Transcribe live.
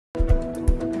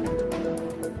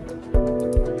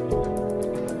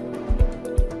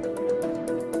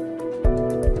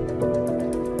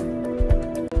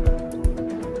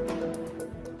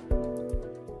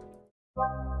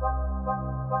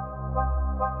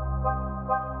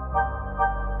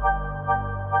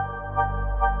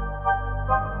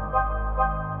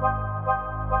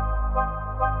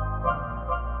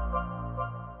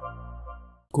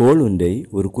கோள் ஒன்றை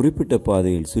ஒரு குறிப்பிட்ட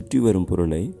பாதையில் சுற்றி வரும்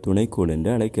பொருளை துணைக்கோள் என்று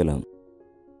அழைக்கலாம்.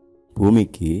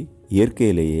 பூமிக்கு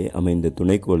இயற்கையிலேயே அமைந்த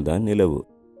துணைக்கோள் தான் நிலவு.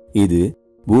 இது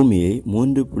பூமியை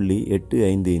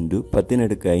 3.85 ×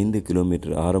 10⁵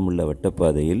 கிலோமீட்டர் ஆரமுள்ள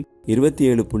வட்டப்பாதையில்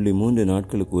 27.3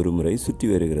 நாட்களுக்கு ஒரு முறை சுற்றி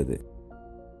வருகிறது.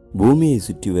 பூமியை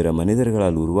சுற்றி வர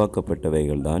மனிதர்களால்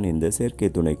உருவாக்கப்பட்டவைகள் தான் இந்த செயற்கை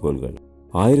துணைக்கோள்கள்.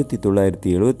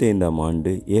 1975ஆம்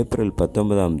ஆண்டு ஏப்ரல்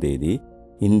 19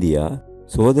 இந்தியா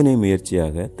சோதனை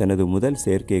முயற்சியாக தனது முதல்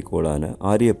செயற்கைக்கோளான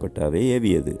ஆரியப்பட்டாவை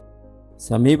ஏவியது.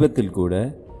 சமீபத்தில் கூட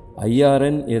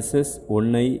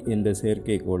IRNSS-1I என்ற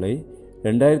செயற்கைக்கோளை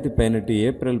 2018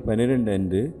 ஏப்ரல் 12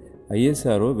 அன்று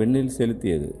ISRO விண்ணில்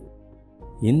செலுத்தியது.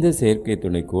 இந்த செயற்கை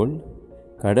துணைக்கோள்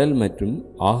கடல் மற்றும்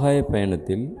ஆகாய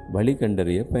பயணத்தில் வழி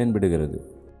கண்டறிய பயன்படுகிறது.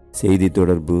 செய்தி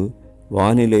தொடர்பு,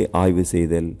 வானிலை ஆய்வு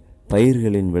செய்தல்,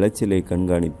 பயிர்களின் விளைச்சலை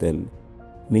கண்காணித்தல்,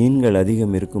 மீன்கள்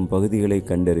அதிகம் இருக்கும் பகுதிகளை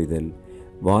கண்டறிதல்,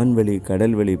 வான்வெளி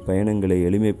கடல்வெளி பயணங்களை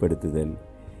எளிமைப்படுத்துதல்,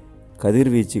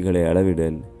 கதிர்வீச்சுகளை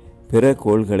அளவிடல், பிற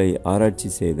கோள்களை ஆராய்ச்சி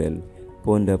செய்தல்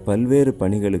போன்ற பல்வேறு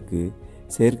பணிகளுக்கு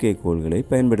செயற்கைக்கோள்களை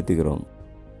பயன்படுத்துகிறோம்.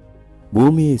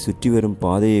 பூமியை சுற்றி வரும்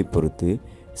பாதையை பொறுத்து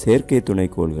செயற்கை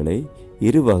துணைக்கோள்களை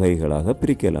இரு வகைகளாக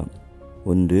பிரிக்கலாம்.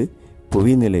 ஒன்று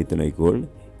புவிநிலை துணைக்கோள்,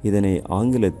 இதனை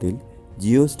ஆங்கிலத்தில்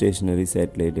Geo-stationary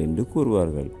சேட்டலைட் என்று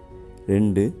கூறுவார்கள்.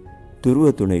 2 துருவ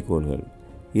துணைக்கோள்கள்,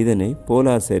 இதனை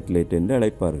போலார் சேட்டலைட் என்று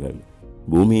அழைப்பார்கள்.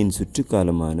 பூமியின்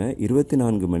சுற்றுக்காலமான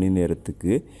 24 மணி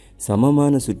நேரத்துக்கு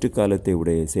சமமான சுற்றுக்காலத்தை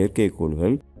உடைய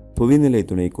செயற்கைக்கோள்கள் புவிநிலை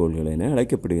துணைக்கோள்கள் என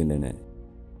அழைக்கப்படுகின்றன.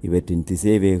 இவற்றின்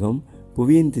திசைவேகம்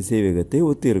புவியின் திசைவேகத்தை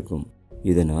ஒத்திருக்கும்.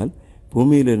 இதனால்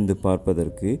பூமியிலிருந்து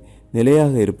பார்ப்பதற்கு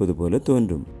நிலையாக இருப்பது போல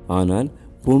தோன்றும். ஆனால்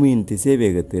பூமியின்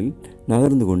திசைவேகத்தில்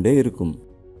நகர்ந்து கொண்டே இருக்கும்.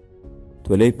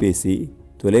 தொலைபேசி,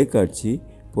 தொலைக்காட்சி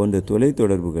போன்ற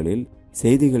தொலைத்தொடர்புகளில்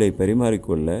செய்திகளை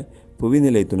பரிமாறிக்கொள்ள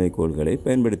புவிநிலை துணைக்கோள்களை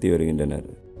பயன்படுத்தி வருகின்றனர்.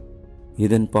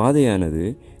 இதன் பாதையானது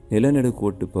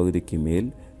நிலநடுக்கோட்டு பகுதிக்கு மேல்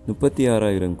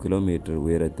 36,000 கிலோமீட்டர்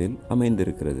உயரத்தில்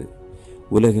அமைந்திருக்கிறது.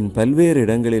 உலகின் பல்வேறு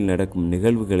இடங்களில் நடக்கும்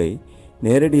நிகழ்வுகளை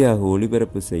நேரடியாக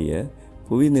ஒளிபரப்பு செய்ய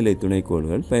புவிநிலை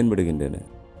துணைக்கோள்கள் பயன்படுகின்றன.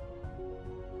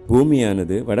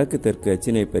 பூமியானது வடக்கு தெற்கு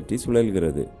அச்சினை பற்றி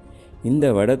சுழல்கிறது. இந்த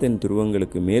வடதென்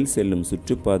துருவங்களுக்கு மேல் செல்லும்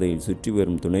சுற்றுப்பாதையில் சுற்றி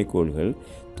வரும் துணைக்கோள்கள்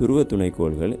துருவ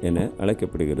துணைக்கோள்கள் என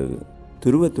அழைக்கப்படுகிறது.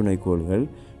 துருவ துணைக்கோள்கள்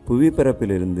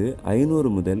புவிப்பரப்பிலிருந்து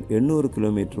 500 முதல் 800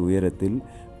 கிலோமீட்டர் உயரத்தில்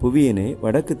புவியினை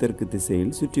வடக்கு தெற்கு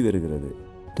திசையில் சுற்றி வருகிறது.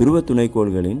 துருவ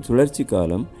துணைக்கோள்களின் சுழற்சி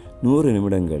காலம் 100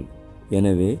 நிமிடங்கள்.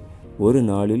 எனவே ஒரு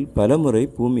நாளில் பல முறை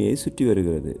பூமியை சுற்றி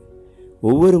வருகிறது.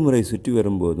 ஒவ்வொரு முறை சுற்றி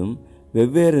வரும்போதும்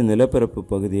வெவ்வேறு நிலப்பரப்பு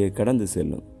பகுதியை கடந்து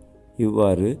செல்லும்.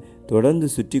 இவ்வாறு தொடர்ந்து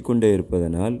சுற்றி கொண்டே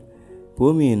இருப்பதனால்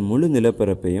பூமியின் முழு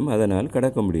நிலப்பரப்பையும் அதனால்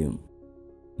கடக்க முடியும்.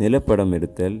 நிலப்படம்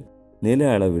எடுத்தல், நில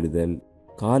அளவிடுதல்,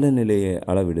 காலநிலையை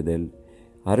அளவிடுதல்,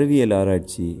 அறிவியல்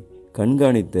ஆராய்ச்சி,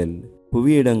 கண்காணித்தல்,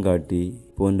 புவியிடங்காட்டி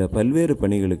போன்ற பல்வேறு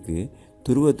பணிகளுக்கு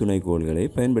துருவ துணைக்கோள்களை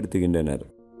பயன்படுத்துகின்றனர்.